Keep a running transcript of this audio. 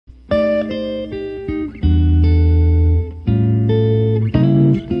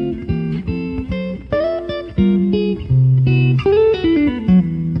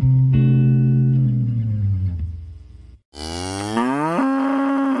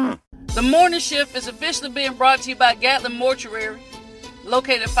The morning shift is officially being brought to you by Gatlin Mortuary,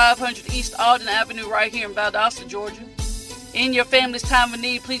 located at 500 East Alden Avenue right here in Valdosta, Georgia. In your family's time of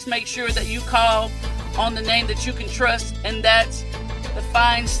need, please make sure that you call on the name that you can trust, and that's the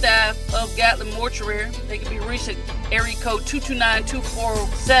fine staff of Gatlin Mortuary. They can be reached at area code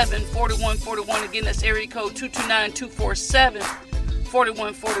 229-247-4141. Again, that's area code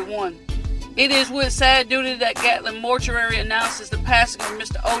 229-247-4141. It is with sad duty that Gatlin Mortuary announces the passing of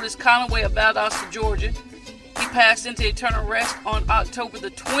Mr. Otis Conaway of Valdosta, Georgia. He passed into eternal rest on October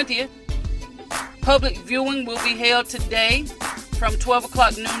the 20th. Public viewing will be held today from 12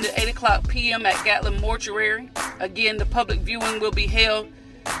 o'clock noon to 8 o'clock p.m. at Gatlin Mortuary. Again, the public viewing will be held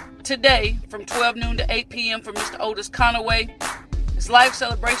today from 12 noon to 8 p.m. for Mr. Otis Conaway. His life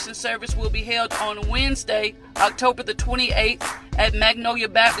celebration service will be held on Wednesday, October the 28th at Magnolia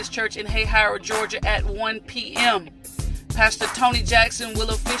Baptist Church in Hayhire, Georgia at 1 p.m. Pastor Tony Jackson will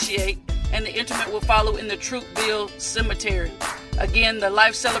officiate, and the interment will follow in the Troopville Cemetery. Again, the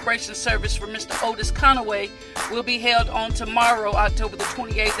life celebration service for Mr. Otis Conaway will be held on tomorrow, October the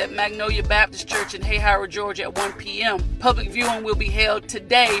 28th at Magnolia Baptist Church in Hayhire, Georgia at 1 p.m. Public viewing will be held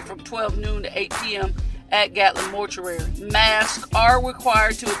today from 12 noon to 8 p.m. at Gatlin Mortuary. Masks are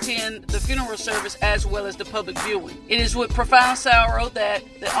required to attend the funeral service as well as the public viewing. It is with profound sorrow that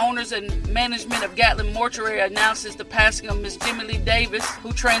the owners and management of Gatlin Mortuary announces the passing of Miss Jimmy Lee Davis, who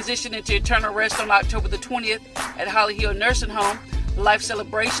transitioned into eternal rest on October the 20th at Holly Hill Nursing Home. The life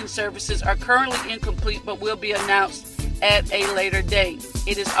celebration services are currently incomplete but will be announced at a later date.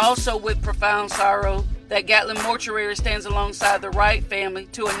 It is also with profound sorrow that Gatlin Mortuary stands alongside the Wright family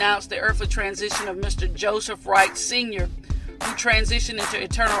to announce the earthly transition of Mr. Joseph Wright Sr., who transitioned into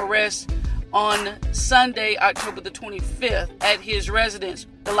eternal rest on Sunday, October the 25th at his residence.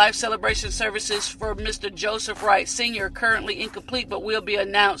 The life celebration services for Mr. Joseph Wright Sr. are currently incomplete but will be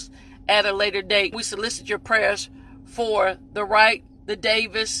announced at a later date. We solicit your prayers for the Wright, the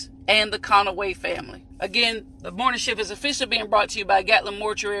Davis, and the Conaway family. Again, the morning shift is officially being brought to you by Gatlin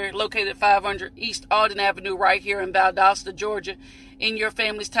Mortuary, located at 500 East Alden Avenue right here in Valdosta, Georgia. In your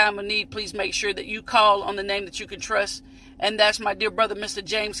family's time of need, please make sure that you call on the name that you can trust, and that's my dear brother, Mr.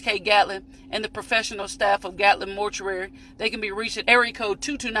 James K. Gatlin, and the professional staff of Gatlin Mortuary. They can be reached at area code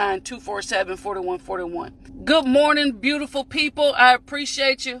 229-247-4141. Good morning, beautiful people. I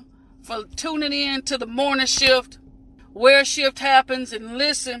appreciate you for tuning in to the morning shift, where shift happens, and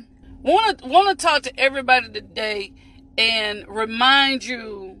listen. Want to talk to everybody today and remind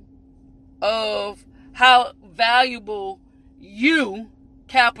you of how valuable you,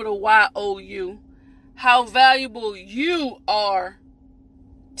 capital Y-O-U, how valuable you are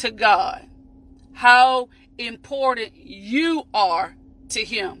to God, how important you are to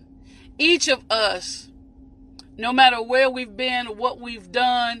Him. Each of us, no matter where we've been, what we've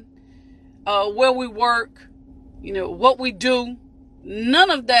done, where we work, what we do, none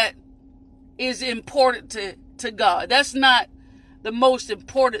of that is important to God. That's not the most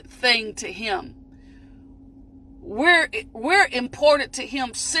important thing to Him. We're important to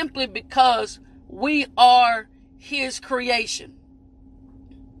Him simply because we are His creation.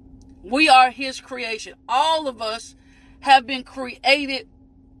 We are His creation. All of us have been created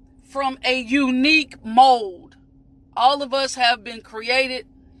from a unique mold. All of us have been created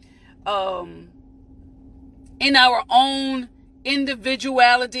in our own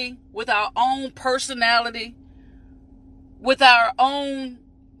individuality, with our own personality, with our own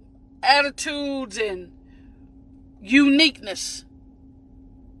attitudes and uniqueness.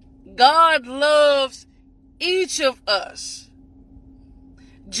 God loves each of us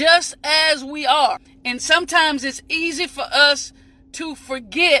just as we are. And sometimes it's easy for us to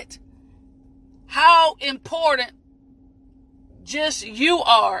forget how important just you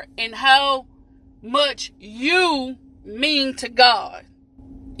are and how much you mean to God.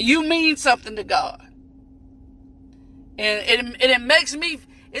 You mean something to God. And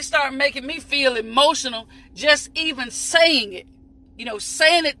it started making me feel emotional just even saying it.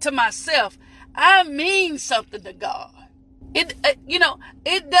 Saying it to myself. I mean something to God. It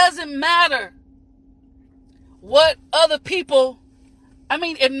doesn't matter what other people,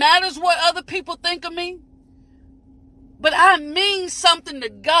 it matters what other people think of me, but I mean something to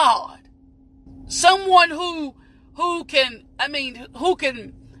God. Someone who can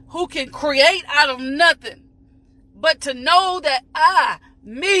create out of nothing, but to know that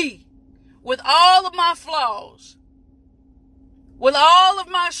me, with all of my flaws, with all of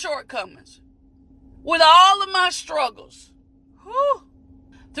my shortcomings, with all of my struggles,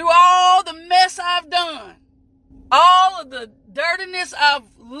 through all the mess I've done, all of the dirtiness I've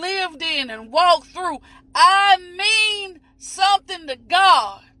lived in and walked through, I mean something to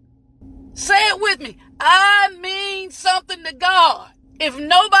God. Say it with me. I mean something to God. If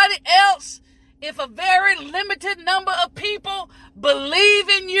nobody else, if a very limited number of people believe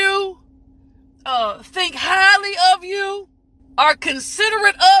in you, think highly of you, are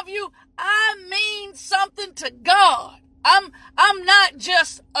considerate of you, I mean something to God. I'm not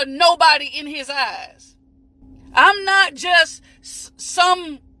just a nobody in his eyes. I'm not just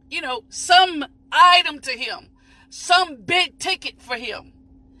some item to him, some big ticket for him.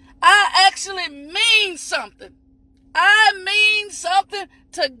 I actually mean something. I mean something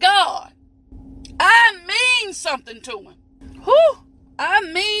to God. I mean something to him. I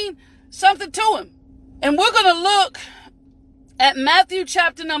mean something to him. And we're going to look at Matthew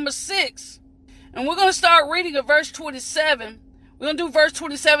chapter number 6. And we're going to start reading at verse 27. We're going to do verse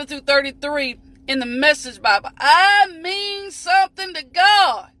 27 through 33 in the Message Bible. I mean something to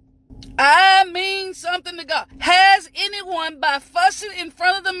God. I mean something to God. Has anyone, by fussing in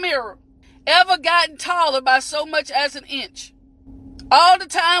front of the mirror, ever gotten taller by so much as an inch? All the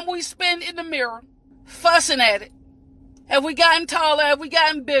time we spend in the mirror, fussing at it. Have we gotten taller? Have we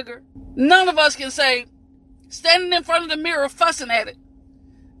gotten bigger? None of us can say, standing in front of the mirror, fussing at it,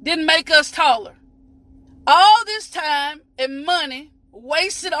 didn't make us taller. All this time and money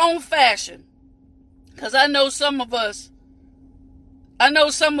wasted on fashion. Because I know some of us,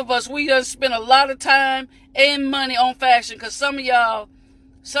 we done spent a lot of time and money on fashion. Because some of y'all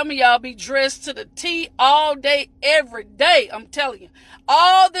be dressed to the T all day, every day. I'm telling you.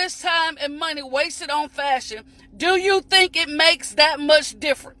 All this time and money wasted on fashion. Do you think it makes that much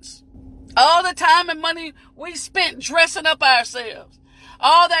difference? All the time and money we spent dressing up ourselves.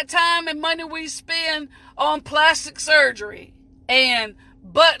 All that time and money we spend on plastic surgery and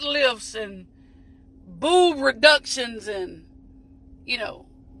butt lifts and boob reductions and,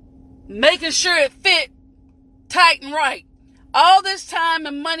 making sure it fit tight and right. All this time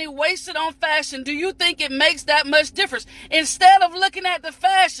and money wasted on fashion, do you think it makes that much difference? Instead of looking at the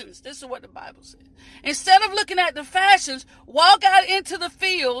fashions, this is what the Bible says. Instead of looking at the fashions, walk out into the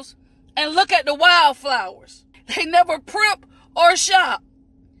fields and look at the wildflowers. They never prep or shop.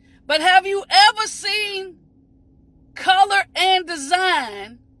 But have you ever seen color and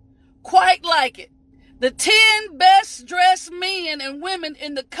design quite like it? The 10 best dressed men and women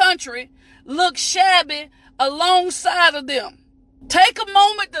in the country look shabby alongside of them. Take a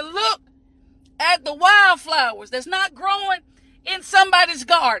moment to look at the wildflowers that's not growing in somebody's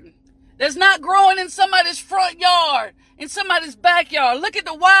garden. That's not growing in somebody's front yard, in somebody's backyard. Look at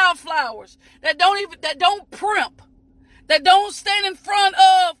the wildflowers that don't primp, that don't stand in front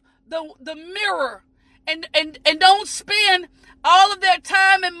of the mirror and don't spend all of their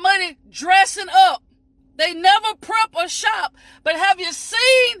time and money dressing up. They never prep or shop, but have you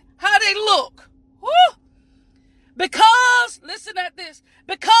seen how they look? Woo! Because, listen at this,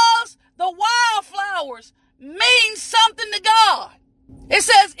 because the wildflowers mean something to God. It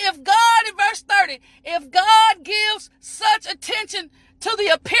says, if God, in verse 30, if God gives such attention to the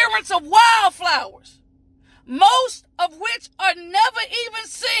appearance of wildflowers, most of which are never even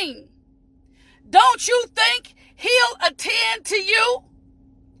seen, don't you think he'll attend to you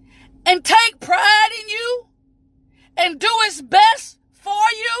and take pride in you and do his best for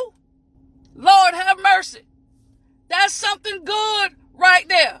you? Lord have mercy. That's something good right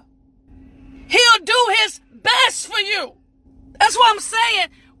there. He'll do his best for you. That's what I'm saying.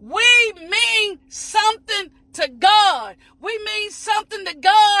 We mean something to God. We mean something to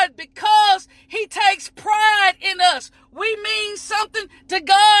God because he takes pride in us. We mean something to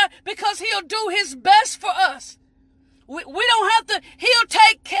God because he'll do his best for us. We don't have to, he'll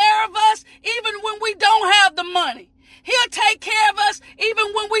take care of us even when we don't have the money. He'll take care of us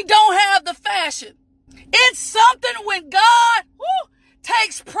even when we don't have the fashion. It's something when God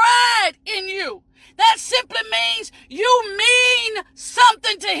takes pride in you. That simply means you mean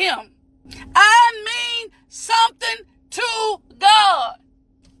something to him. I mean something to God.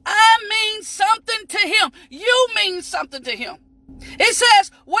 I mean something to him. You mean something to him. It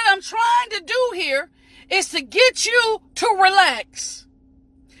says, what I'm trying to do here is to get you to relax,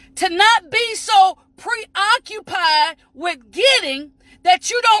 to not be so preoccupied with getting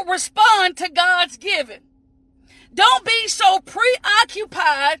that you don't respond to God's giving. Don't be so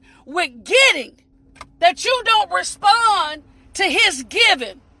preoccupied with getting that you don't respond to his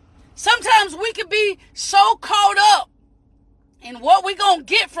giving. Sometimes we can be so caught up in what we gonna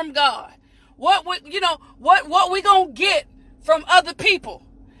get from God, what we gonna get from other people,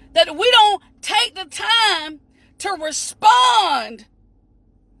 that we don't take the time to respond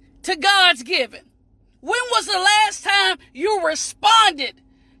to God's giving. When was the last time you responded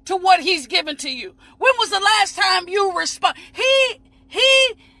to what he's given to you? When was the last time you respond? He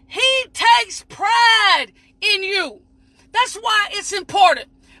it's important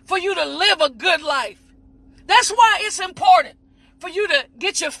for you to live a good life. That's why it's important for you to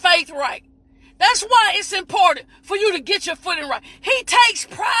get your faith right. That's why it's important for you to get your footing right. He takes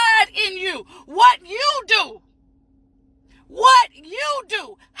pride in you. What you do. What you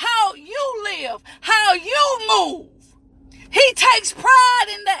do. How you live. How you move. He takes pride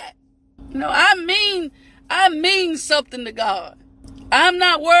in that. You know, I mean something to God. I'm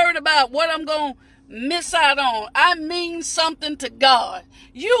not worried about what I'm going to miss out on. I mean something to God.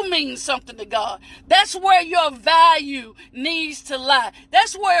 You mean something to God. That's where your value needs to lie.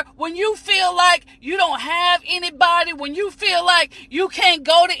 That's where when you feel like you don't have anybody, when you feel like you can't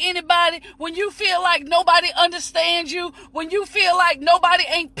go to anybody, when you feel like nobody understands you, when you feel like nobody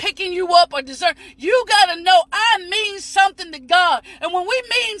ain't picking you up or deserve, you got to know I mean something to God. And when we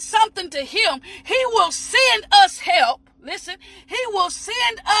mean something to him, he will send us help. Listen, he will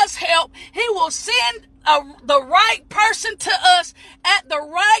send us help. He will send the right person to us at the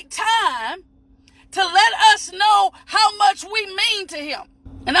right time to let us know how much we mean to him.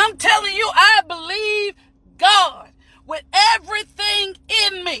 And I'm telling you, I believe God with everything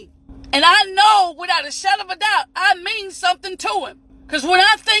in me. And I know without a shadow of a doubt, I mean something to him. Because when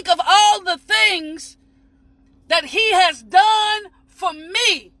I think of all the things that he has done for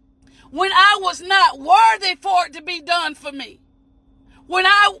me, when I was not worthy for it to be done for me, when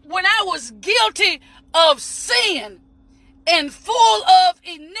I was guilty of sin and full of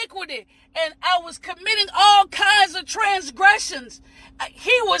iniquity, and I was committing all kinds of transgressions,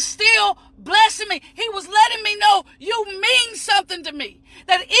 he was still blessing me. He was letting me know you mean something to me.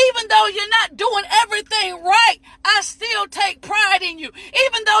 That even though you're not doing everything right, I still take pride in you.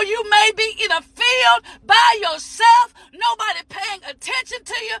 Even though you may be in a field by yourself, nobody paying attention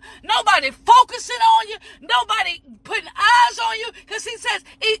to you, nobody focusing on you, nobody putting eyes on you. Because he says,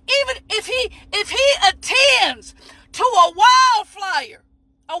 even if he attends to a wildflower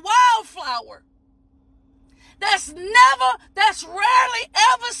that's rarely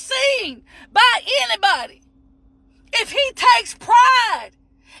ever seen by anybody, if he takes pride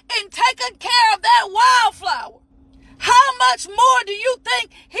in taking care of that wildflower, how much more do you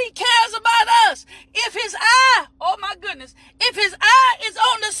think he cares about us? If his eye, oh my goodness, if his eye is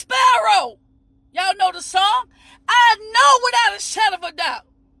on the sparrow, y'all know the song? I know without a shadow of a doubt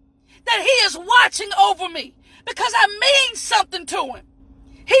that he is watching over me because I mean something to him.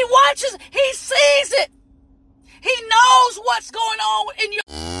 He watches, he sees it. He knows what's going on in your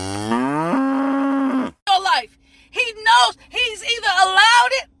life. He knows. He's either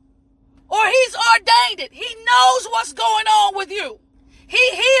allowed it or he's ordained it. He knows what's going on with you. He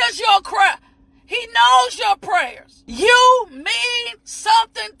hears your cry. He knows your prayers. You mean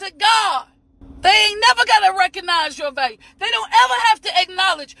something to God. They ain't never got to recognize your value. They don't ever have to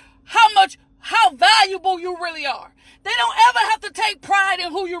acknowledge how valuable you really are. They don't ever have to take pride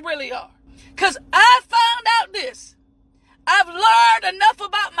in who you really are. Because I found out this. I've learned enough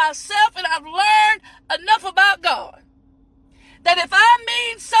about myself and I've learned enough about God. That if I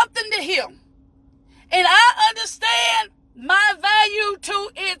mean something to him and I understand my value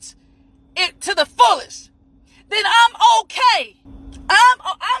to the fullest, then I'm okay.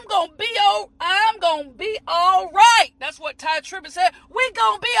 I'm gonna be all right. That's what Ty Tribbett said. We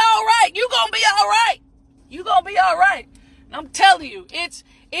gonna be all right. You gonna be all right. You gonna be all right. And I'm telling you, it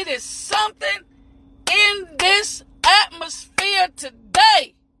is something in this atmosphere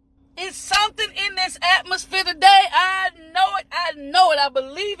today. It's something in this atmosphere today. I know it. I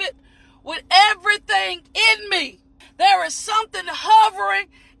believe it with everything in me. There is something hovering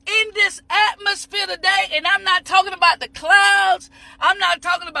in this atmosphere today, and I'm not talking about the clouds. I'm not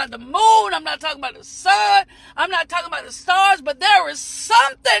talking about the moon. I'm not talking about the sun. I'm not talking about the stars, but there is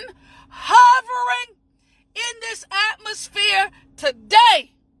something hovering in this atmosphere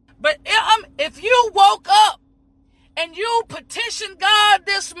today. But if you woke up and you petitioned God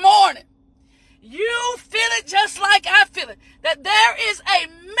this morning, you feel it just like I feel it, that there is a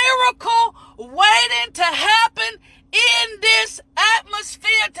miracle waiting to happen in this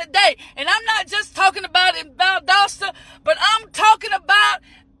atmosphere today. And I'm not just talking about in Valdosta, but I'm talking about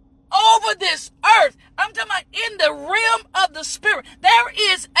over this earth. I'm talking about in the realm of the spirit. There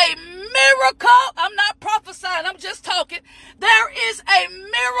is a miracle. I'm not prophesying. I'm just talking. There is a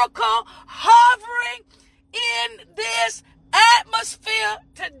miracle hovering in this atmosphere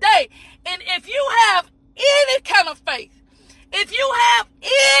today. And if you have any kind of faith, if you have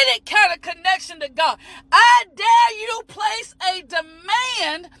any kind of connection to God, I dare you place a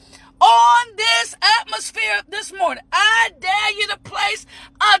demand on this atmosphere this morning. I dare you to place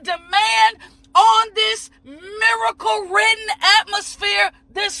a demand on this miracle-ridden atmosphere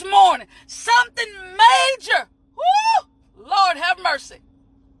this morning. Something major. Woo! Lord have mercy.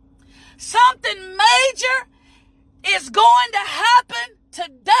 Something major is going to happen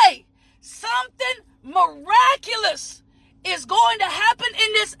today. Something miraculous is going to happen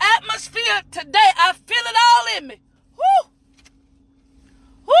in this atmosphere today. I feel it all in me. Woo!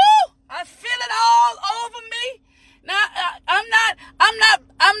 Woo! I feel it all over me. Now I'm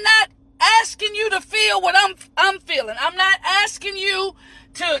not asking you to feel what I'm feeling. I'm not asking you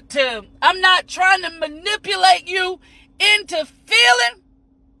to I'm not trying to manipulate you into feeling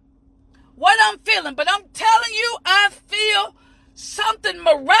what I'm feeling, but I'm telling you, I feel something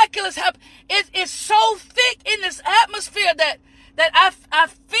miraculous happen. It's so thick in this atmosphere that I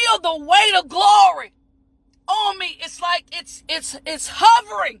feel the weight of glory on me. It's like it's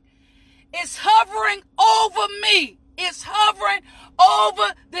hovering. It's hovering over me. It's hovering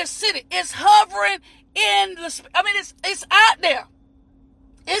over this city. It's hovering in the, it's out there.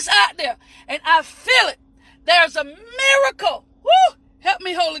 It's out there. And I feel it. There's a miracle. Woo! Help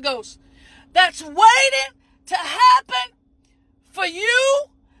me, Holy Ghost. That's waiting to happen for you,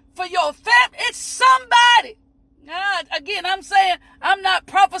 for your family. It's somebody. Again, I'm saying I'm not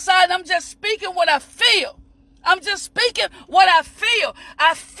prophesying. I'm just speaking what I feel. I'm just speaking what I feel.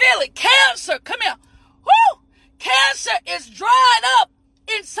 I feel it. Cancer, come here. Woo! Cancer is dried up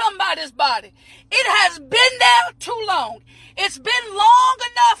in somebody's body. It has been there too long. It's been long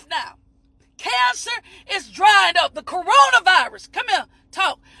enough now. Cancer is dried up. The coronavirus, come here,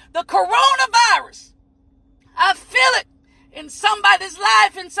 talk. The coronavirus, I feel it in somebody's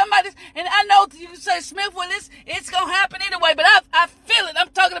life, and I know you can say, Smith, well, it's going to happen anyway, but I feel it. I'm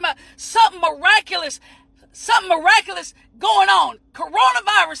talking about something miraculous going on.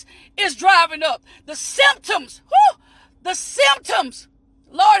 Coronavirus is driving up. The symptoms,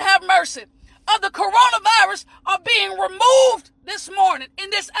 Lord have mercy, of the coronavirus are being removed this morning in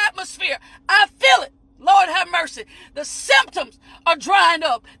this atmosphere. I feel it. Lord have mercy. The symptoms are drying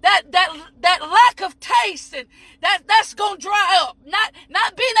up. That lack of taste, and that's going to dry up.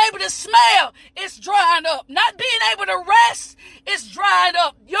 Not being able to smell, it's drying up. Not being able to rest, it's dried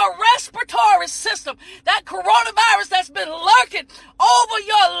up. Your respiratory system, that coronavirus that's been lurking over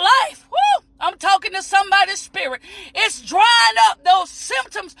your life, woo, I'm talking to somebody's spirit. It's drying up. Those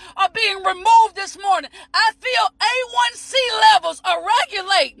symptoms are being removed this morning. I feel A1C levels are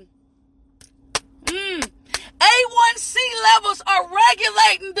regulating. A1C levels are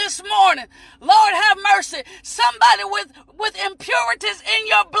regulating this morning. Lord have mercy. Somebody with impurities in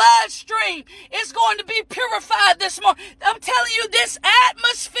your bloodstream is going to be purified this morning. I'm telling you, this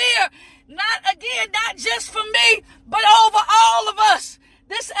atmosphere, not just for me, but over all of us.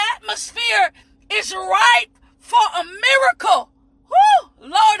 This atmosphere is ripe for a miracle. Woo!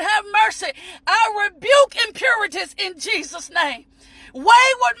 Lord have mercy. I rebuke impurities in Jesus' name. Wayward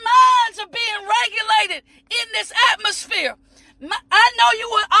minds are being regulated in this atmosphere. I know you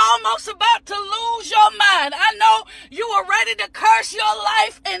were almost about to lose your mind. I know you were ready to curse your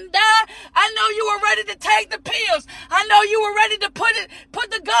life and die. I know you were ready to take the pills. I know you were ready to put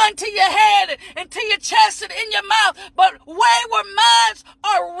the gun to your head and to your chest and in your mouth. But wayward minds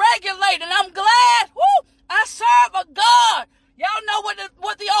are regulated. I'm glad, I serve a God. Y'all know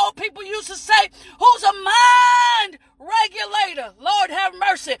what the old people used to say, who's a mind regulator. Lord have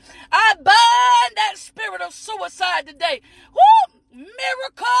mercy. I bind that spirit of suicide today.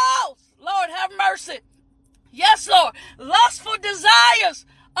 Miracles. Lord have mercy. Yes, Lord. Lustful desires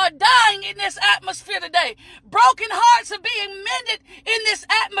are dying in this atmosphere today. Broken hearts are being mended in this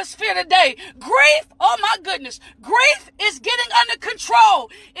atmosphere today. Grief, oh my goodness, grief is getting under control.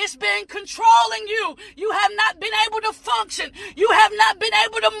 It's been controlling you. You have not been able to function. You have not been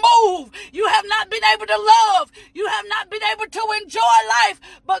able to move. You have not been able to love. You have not been able to enjoy life.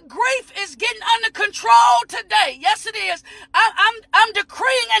 But grief is getting under control today. Yes, it is. I'm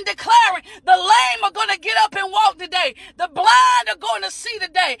decreeing and declaring the lame are going to get up and walk today. The blind are going to see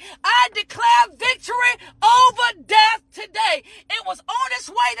today. I declare victory over death today. It was on its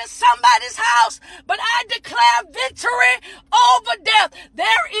way to somebody's house, but I declare victory over death. There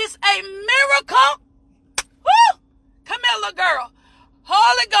is a miracle. Woo! Come here, little girl.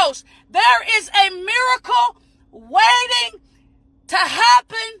 Holy Ghost. There is a miracle waiting to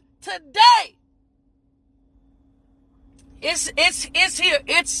happen today. It's here.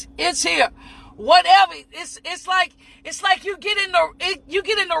 It's here. Whatever. It's like you get in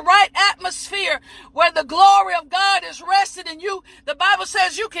the right atmosphere where the glory of God is resting in you. The Bible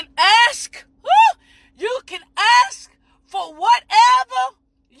says you can ask. You can ask for whatever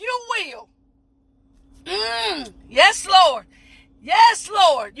you will. Yes, Lord. Yes,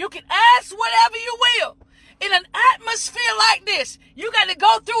 Lord. You can ask whatever you will. in an atmosphere like this, you got to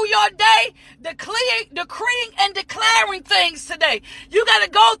go through your day decreeing and declaring things today. You got to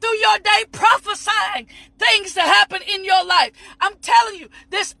go through your day prophesying things to happen in your life. I'm telling you,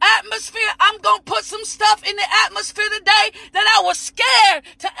 this atmosphere, I'm going to put some stuff in the atmosphere today that I was scared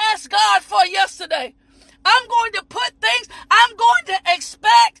to ask God for yesterday. I'm going to put things, I'm going to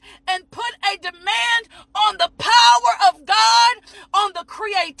expect and put a demand on the power of God, on the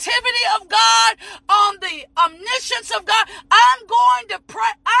creativity of God, on the omniscience of God. I'm going to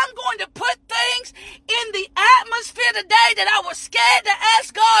pray, I'm going to put things in the atmosphere today that I was scared to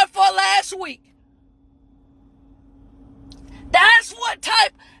ask God for last week. That's what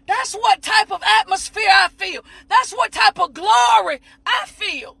type of atmosphere I feel. That's what type of glory I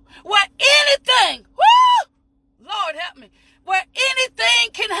feel. Where anything, Lord help me, where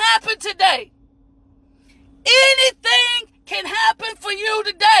anything can happen today. Anything can happen for you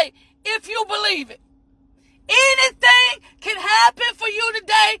today if you believe it. Anything can happen for you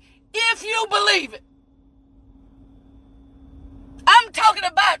today if you believe it. I'm talking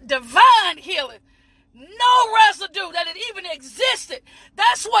about divine healing. No residue that it even existed.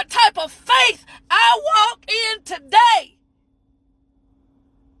 That's what type of faith I walk in today.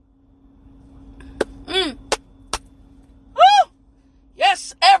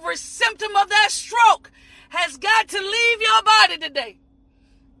 Yes, every symptom of that stroke has got to leave your body today.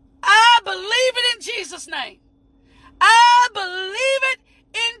 I believe it in Jesus' name. I believe it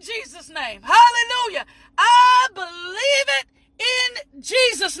in Jesus' name. Hallelujah. I believe it in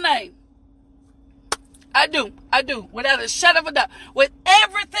Jesus' name. I do, without a shadow of a doubt, with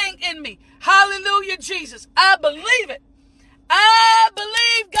everything in me. Hallelujah, Jesus. I believe it. I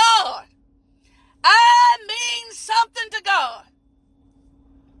believe God. I mean something to God.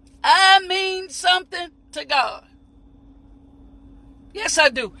 I mean something to God. Yes, I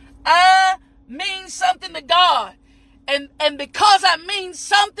do. I mean something to God. And because I mean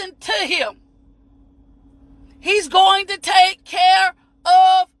something to Him, He's going to take care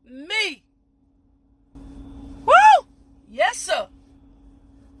of me. Woo! Yes, sir.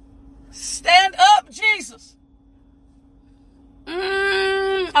 Stand up, Jesus.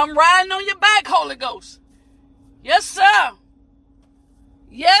 I'm riding on your back, Holy Ghost. Yes, sir.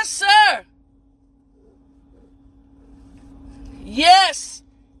 Yes, sir. Yes.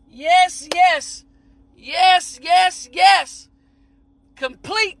 Yes, yes. Yes, yes, yes.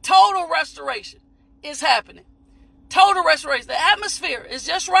 Complete, total restoration is happening. Total restoration. The atmosphere is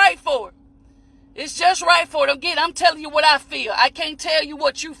just right for it. It's just right for it. Again, I'm telling you what I feel. I can't tell you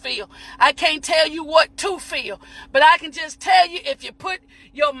what you feel. I can't tell you what to feel. But I can just tell you, if you put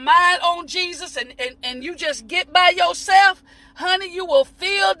your mind on Jesus and you just get by yourself, honey, you will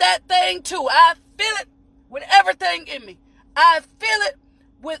feel that thing too. I feel it with everything in me. I feel it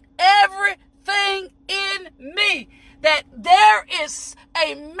with everything in me. That there is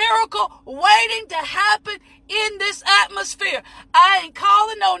a miracle waiting to happen in this atmosphere. I ain't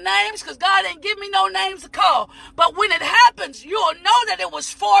calling no names because God ain't give me no names to call. But when it happens, you'll know that it was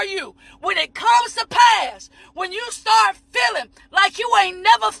for you. When it comes to pass, when you start feeling like you ain't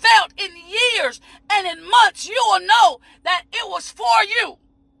never felt in years and in months, you will know that it was for you.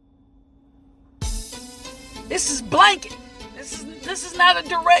 This is blanket. This is not a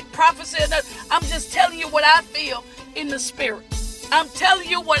direct prophecy. I'm just telling you what I feel in the spirit. I'm telling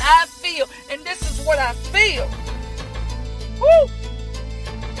you what I feel, and this is what I feel. Woo!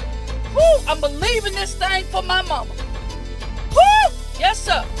 Woo! I'm believing this thing for my mama. Woo! Yes,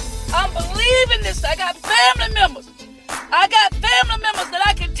 sir. I'm believing this. I got family members. I got family members that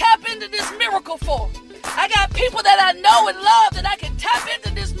I can tap into this miracle for. I got people that I know and love that I can tap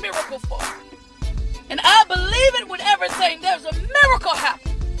into this miracle for. And I believe it with everything. There's a miracle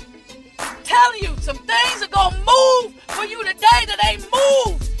happening. I'm telling you, some things are going to move for you today that ain't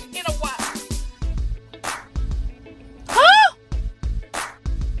moved in a while. Huh?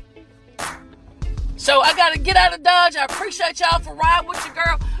 So I got to get out of Dodge. I appreciate y'all for riding with your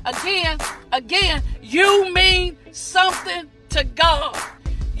girl. Again, you mean something to God.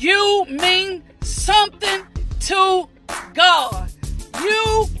 You mean something to God.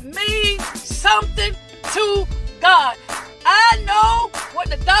 You mean something to God. I know what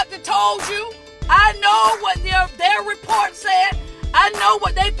the doctor told you. I know what their report said. I know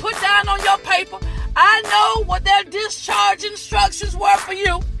what they put down on your paper. I know what their discharge instructions were for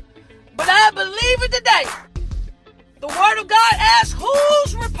you. But I believe it today. The Word of God asks,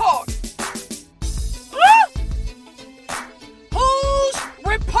 whose report? Whose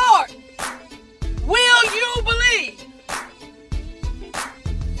report will you believe?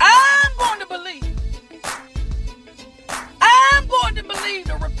 I'm going to believe. I'm going to believe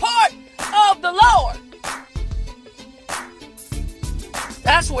the report of the Lord.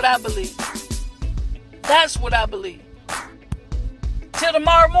 what I believe. That's what I believe. Till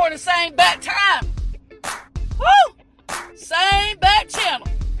tomorrow morning, same bat time. Woo! Same bat channel.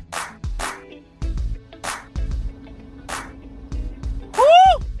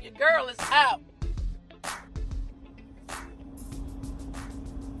 Woo! Your girl is out.